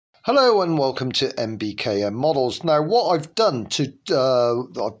Hello and welcome to MBKM Models. Now what I've done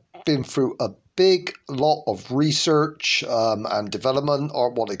I've been through a big lot of research and development,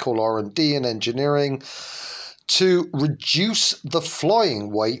 or what they call R&D and engineering, to reduce the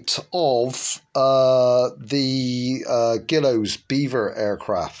flying weight of the Gillows Beaver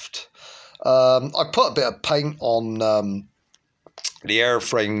aircraft. I put a bit of paint on the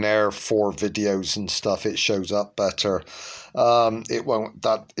airframe there for videos and stuff. It shows up better. It won't,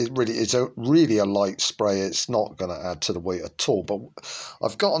 that it really is really a light spray. It's not going to add to the weight at all, but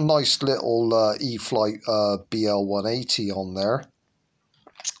I've got a nice little E-flite BL180 on there,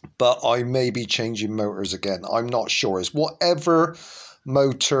 but I may be changing motors again. I'm not sure. It's whatever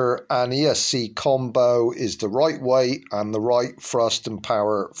motor and ESC combo is the right weight and the right thrust and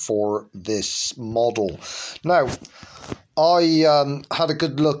power for this model. Now I had a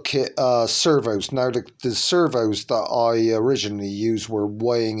good look at servos. Now the servos that I originally used were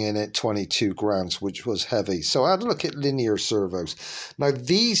weighing in at 22 grams, which was heavy. So I had a look at linear servos. Now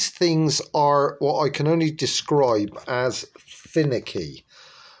these things are what I can only describe as finicky.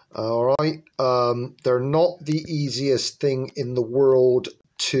 All right, they're not the easiest thing in the world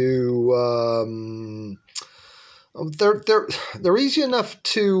to. They're easy enough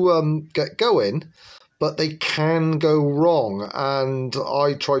to get going, but they can go wrong, and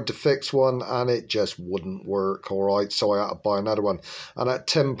I tried to fix one and it just wouldn't work. All right, so I had to buy another one, and at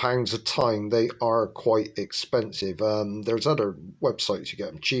 £10 a time they are quite expensive. There's other websites you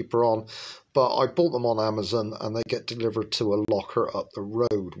get them cheaper on, but I bought them on Amazon and they get delivered to a locker up the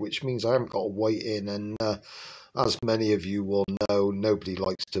road, which means I haven't got to wait in, and as many of you will know, nobody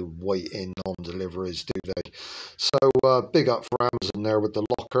likes to wait in on deliveries, do they? So big up for Amazon there with the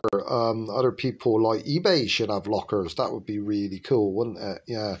locker. Other people like eBay should have lockers. That would be really cool, wouldn't it?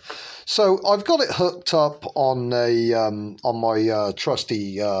 Yeah. So I've got it hooked up on a on my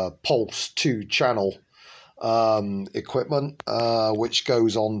trusty Pulse 2 channel equipment, which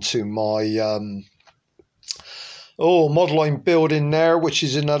goes on to my model line building there, which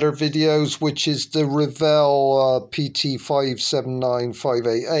is in other videos, which is the Revell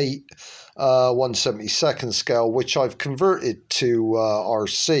PT579588 1/72 scale, which I've converted to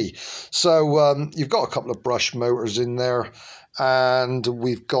RC. So you've got a couple of brush motors in there, and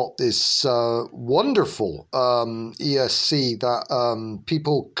we've got this wonderful ESC that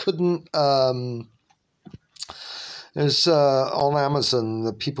people couldn't There's on Amazon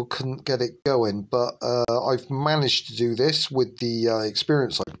that people couldn't get it going, but I've managed to do this with the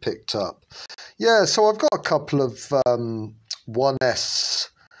experience I've picked up. Yeah, so I've got a couple of 1S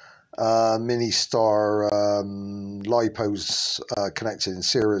Ministar lipos connected in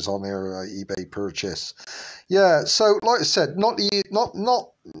series on their eBay purchase. Yeah, so like I said, not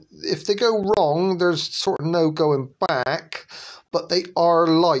if they go wrong, there's sort of no going back, but they are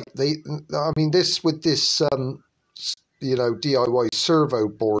light. I mean, this with this DIY servo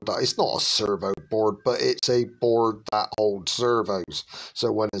board. It's not a servo board, but it's a board that holds servos.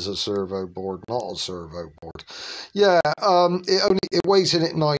 So when is a servo board not a servo board? Yeah, it weighs in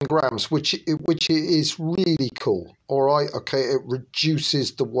at 9 grams, which is really cool. All right, okay, it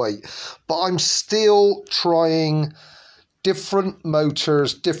reduces the weight, but I'm still trying different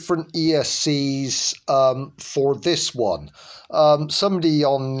motors, different ESCs for this one. Somebody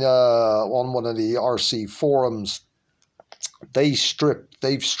on one of the RC forums, they've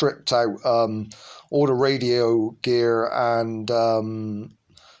stripped out all the radio gear and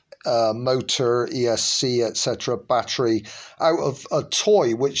motor, ESC, etc., battery out of a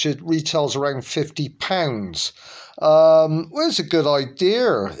toy which it retails around £50. Well, it's a good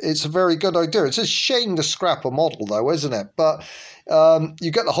idea. It's a very good idea. It's a shame to scrap a model though, isn't it? But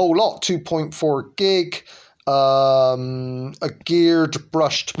you get the whole lot: 2.4 gig, a geared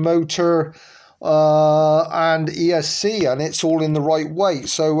brushed motor, and ESC, and it's all in the right weight.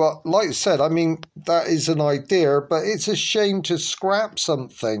 So like I said, I mean, that is an idea, but it's a shame to scrap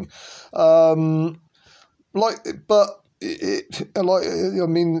something the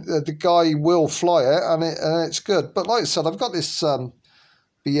guy will fly it, and it's good. But like I said, I've got this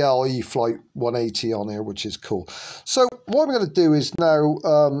BLE Flight 180 on here, which is cool. So what I'm going to do is now,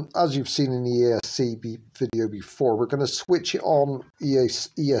 as you've seen in the ESC video before, we're going to switch it on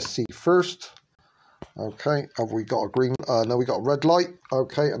ESC first. Okay, have we got a green? No, we got a red light.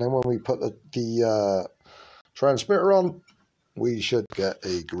 Okay, and then when we put the transmitter on, we should get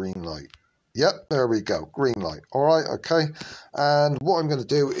a green light. Yep, there we go, green light. All right, okay. And what I'm going to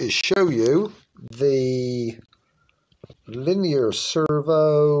do is show you the linear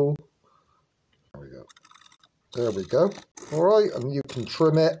servo. There we go. There we go. All right, and you can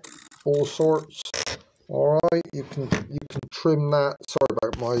trim it all sorts. All right, you can trim that. Sorry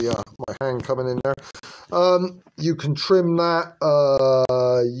about my hand coming in there. You can trim that.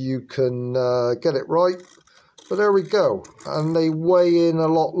 You can get it right. But there we go, and they weigh in a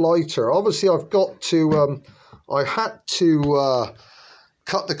lot lighter. Obviously, I've got to. I had to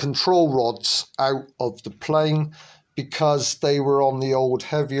cut the control rods out of the plane because they were on the old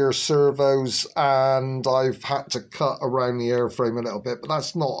heavier servos, and I've had to cut around the airframe a little bit. But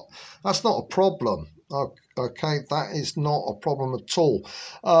that's not a problem. Okay, that is not a problem at all.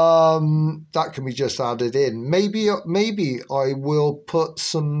 That can be just added in. Maybe I will put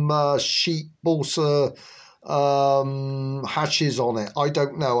some sheet balsa hatches on it. I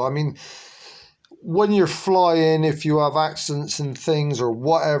don't know. I mean, when you're flying, if you have accidents and things or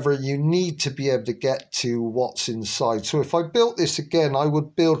whatever, you need to be able to get to what's inside. So if I built this again, I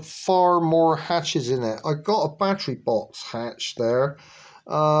would build far more hatches in it. I got a battery box hatch there,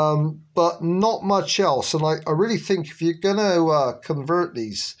 but not much else. And I really think if you're going to convert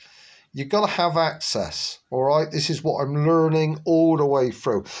these, you've got to have access. All right, this is what I'm learning all the way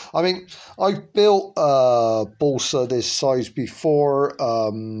through. I mean, I've built balsa this size before,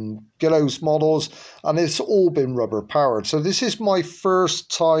 Gillows models, and it's all been rubber powered. So this is my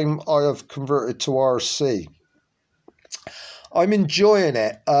first time I have converted to RC. I'm enjoying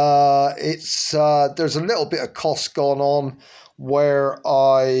it. There's a little bit of cost gone on where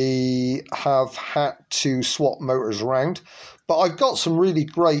I have had to swap motors around. But I've got some really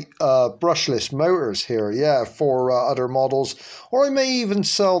great brushless motors here, yeah, for other models. Or I may even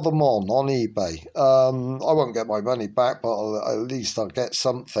sell them on eBay. I won't get my money back, but at least I'll get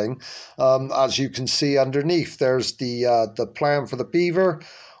something. As you can see underneath, there's the plan for the Beaver.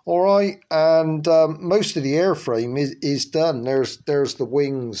 All right, and most of the airframe is done. There's the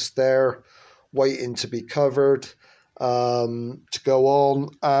wings there waiting to be covered to go on.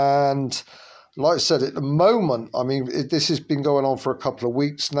 And like I said, at the moment, I mean, this has been going on for a couple of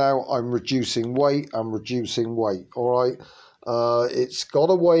weeks now. I'm reducing weight. All right. It's got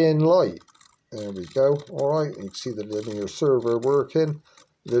to weigh in light. There we go. All right. You can see the linear servo working.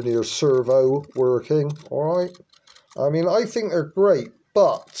 Linear servo working. All right. I mean, I think they're great,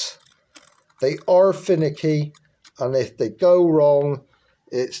 but they are finicky. And if they go wrong,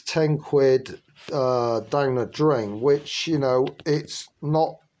 it's 10 quid down the drain, which, you know, it's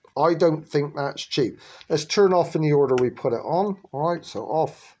not. I don't think that's cheap. Let's turn off in the order we put it on. All right, so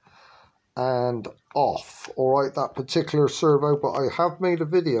off and off. All right, that particular servo, but I have made a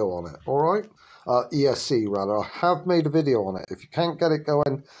video on it. All right, ESC rather. I have made a video on it. If you can't get it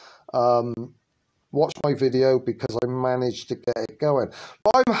going, watch my video because I managed to get it going.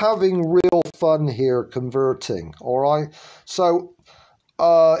 But I'm having real fun here converting. All right, so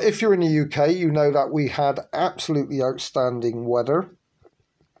if you're in the UK, you know that we had absolutely outstanding weather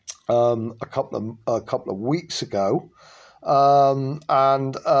a couple of weeks ago,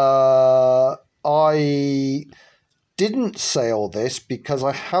 and I didn't sail this because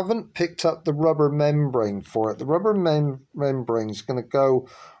I haven't picked up the rubber membrane for it. The rubber membrane is going to go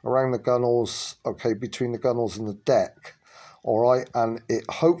around the gunnels, okay, between the gunnels and the deck. All right, and it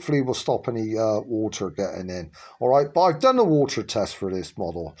hopefully will stop any water getting in. All right, but I've done a water test for this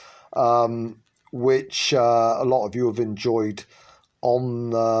model, which a lot of you have enjoyed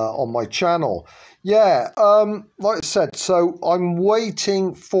on my channel. Yeah, like I said, so I'm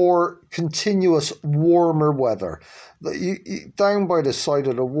waiting for continuous warmer weather. Down by the side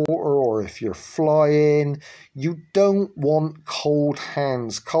of the water, or if you're flying, you don't want cold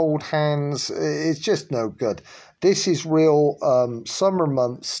hands. Cold hands, it's just no good. This is real summer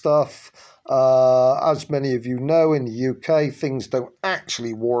month stuff. As many of you know, in the UK, things don't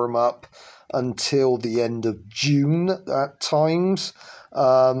actually warm up until the end of June at times.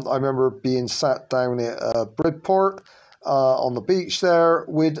 I remember being sat down at Bridport on the beach there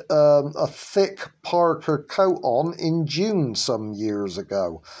with a thick Parker coat on in June some years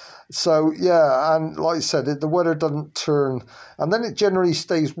ago. So yeah, and like I said, the weather doesn't turn, and then it generally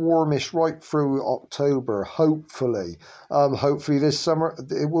stays warmish right through October, hopefully. Hopefully this summer,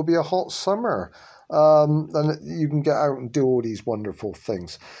 it will be a hot summer. And you can get out and do all these wonderful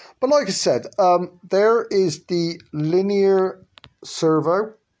things. But like I said, there is the linear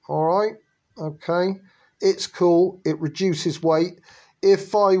servo. All right, okay, it's cool. It reduces weight.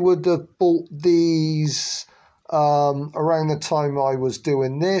 If I would have bought these around the time I was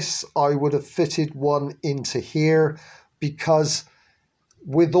doing this, I would have fitted one into here, because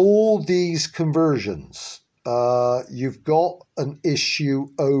with all these conversions, you've got an issue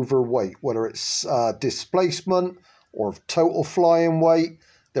over weight, whether it's displacement or total flying weight.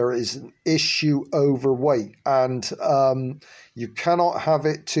 There is an issue over weight, and you cannot have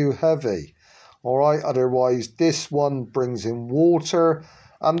it too heavy. All right, otherwise this one brings in water,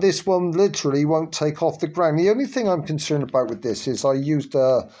 and this one literally won't take off the ground. The only thing I'm concerned about with this is I used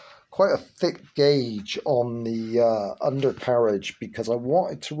quite a thick gauge on the undercarriage because I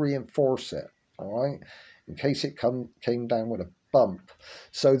wanted to reinforce it, all right, in case it came down with a bump.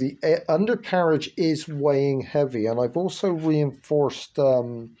 So the undercarriage is weighing heavy, and I've also reinforced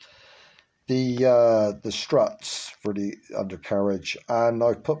the struts for the undercarriage, and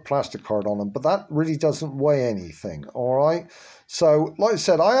I've put plastic card on them, but that really doesn't weigh anything, all right? So like I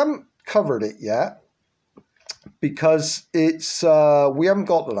said, I haven't covered it yet because it's we haven't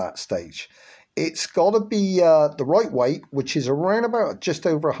got to that stage. It's got to be the right weight, which is around about just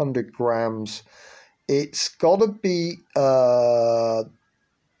over 100 grams. It's got to be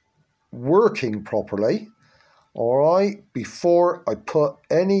working properly, all right, before I put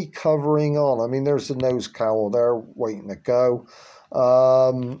any covering on. I mean, there's the nose cowl there waiting to go.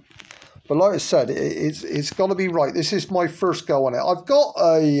 But like I said, it's got to be right. This is my first go on it. I've got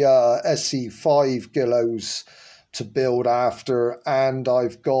a SC5 Gillows to build after, and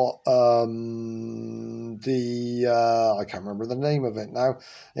I've got I can't remember the name of it now.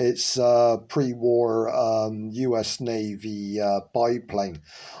 It's pre-war US Navy biplane.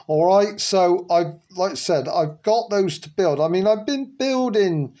 All right, so like I said, I've got those to build. I mean, I've been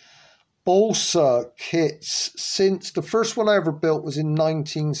building balsa kits since the first one I ever built was in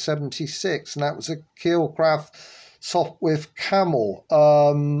 1976, and that was a Keelcraft soft width camel.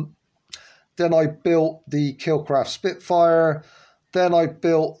 Then I built the Keelcraft Spitfire. Then I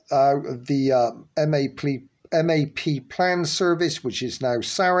built the MAP plan service, which is now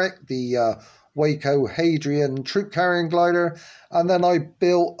Sarek, the Waco Hadrian troop carrying glider. And then I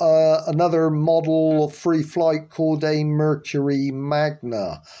built another model of free flight called a Mercury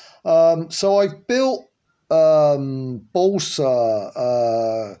Magna. So I've built balsa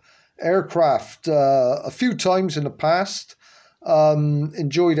aircraft a few times in the past.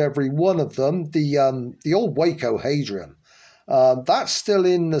 Enjoyed every one of them. The old Waco Hadrian, that's still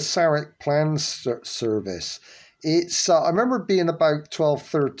in the Sarek plan service. It's I remember being about 12,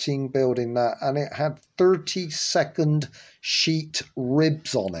 13 building that, and it had 32nd sheet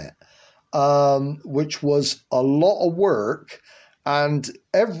ribs on it, which was a lot of work, and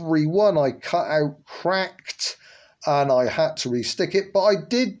every one I cut out cracked, and I had to restick it, but I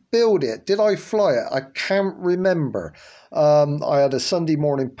did build it. Did I fly it? I can't remember. I had a Sunday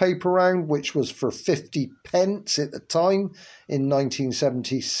morning paper round, which was for 50 pence at the time in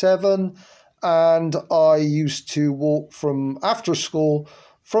 1977. And I used to walk from after school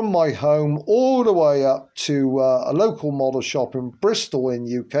from my home all the way up to a local model shop in Bristol in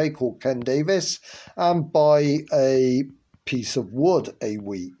UK called Ken Davis and buy a piece of wood a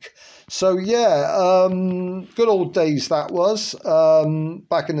week. So yeah, good old days that was,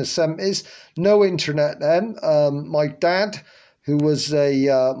 back in the 70s. No internet then. My dad, who was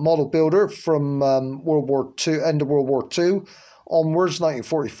a model builder from World War II, end of World War II onwards,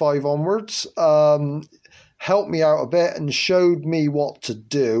 1945 onwards, helped me out a bit and showed me what to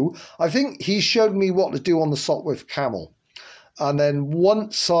do. I think he showed me what to do on the Sopwith Camel. And then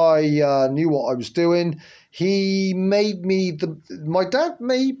once I knew what I was doing, he made me my dad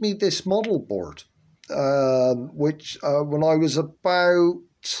made me this model board, which when I was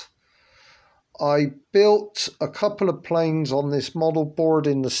I built a couple of planes on this model board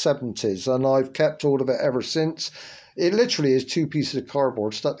in the 70s, and I've kept all of it ever since. It literally is two pieces of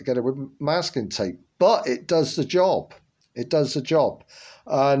cardboard stuck together with masking tape, but it does the job. It does the job,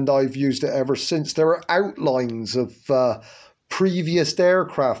 and I've used it ever since. There are outlines of previous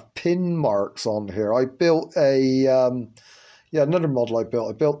aircraft pin marks on here. I built another model I built.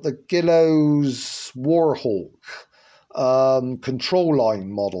 I built the Gillows Warhawk control line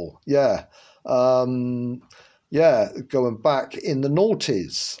model. Going back in the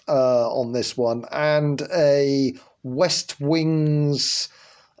noughties on this one, and a West Wings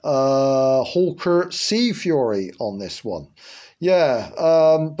Hawker Sea Fury on this one.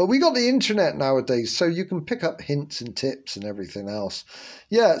 But we got the internet nowadays, so you can pick up hints and tips and everything else.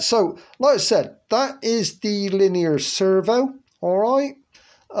 So like I said, that is the linear servo, all right?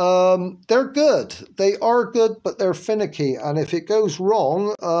 They're good. They are good, but they're finicky, and if it goes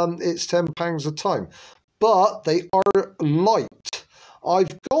wrong, it's £10 a time. But they are light. I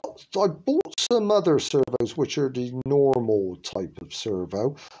bought some other servos, which are the normal type of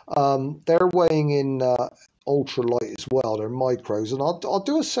servo. They're weighing in ultralight as well. They're micros, and I'll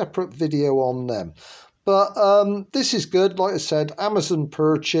do a separate video on them. But this is good. Like I said, Amazon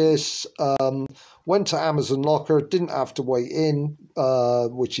purchase. Went to Amazon Locker, didn't have to wait in,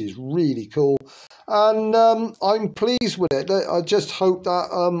 which is really cool. and I'm pleased with it. I just hope that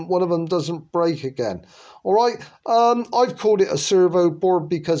one of them doesn't break again. All right, I've called it a servo board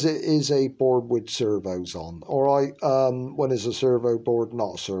because it is a board with servos on. All right, when it's a servo board,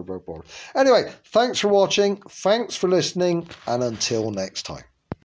 not a servo board. Anyway, thanks for watching, thanks for listening, and until next time.